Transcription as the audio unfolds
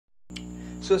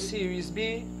So Series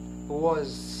B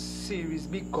was Series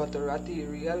B gutter rat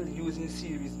Ariel using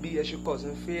Series B as your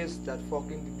cousin face that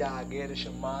fucking the dog head as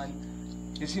your man.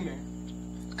 You see me?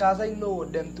 Cause I know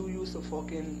them two used to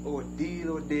fucking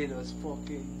deal was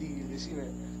fucking deal, you see me?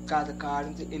 Cause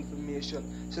according to information.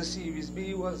 So Series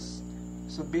B was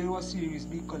Bill was Series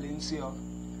B Colincio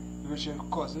with your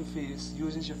cousin face,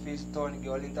 using your face to turn the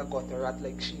girl into gutter rat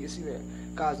like she, you see me?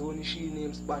 Cause only she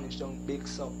named Spanish down big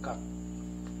sucker.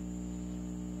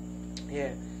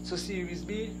 Yeah. So Series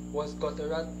B was gutter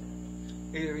rat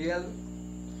Ariel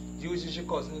using your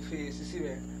cousin face, you see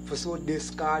me? For so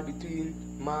discard between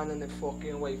man and the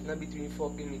fucking wife, not between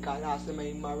fucking me. Cause last time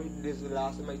I married, this is the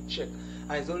last time I checked.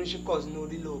 And it's only your cousin know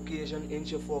the location in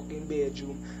your fucking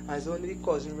bedroom. And it's only the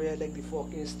cousin read like the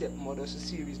fucking stepmother. So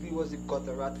Series B was the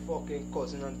gutter rat fucking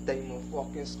cousin and Diamond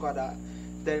fucking squad.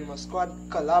 Diamond squad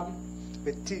collab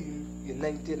with Team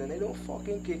United, and I don't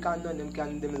fucking care, and none of them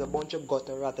can, them is a bunch of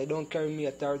gutter rat. I don't carry me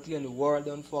authority in the world,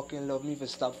 don't fucking love me for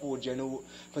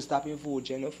stopping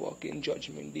for fucking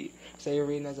judgment day. So you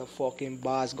reign as a fucking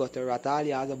boss gutter rat, all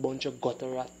you has a bunch of gutter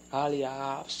rat, all you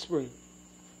have spring.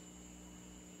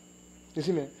 You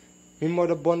see me? My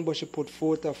mother born but she put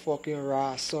forth a fucking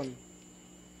raw son.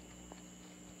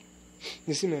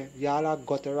 You see me? Y'all are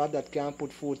gutter rat that can't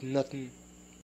put forth nothing.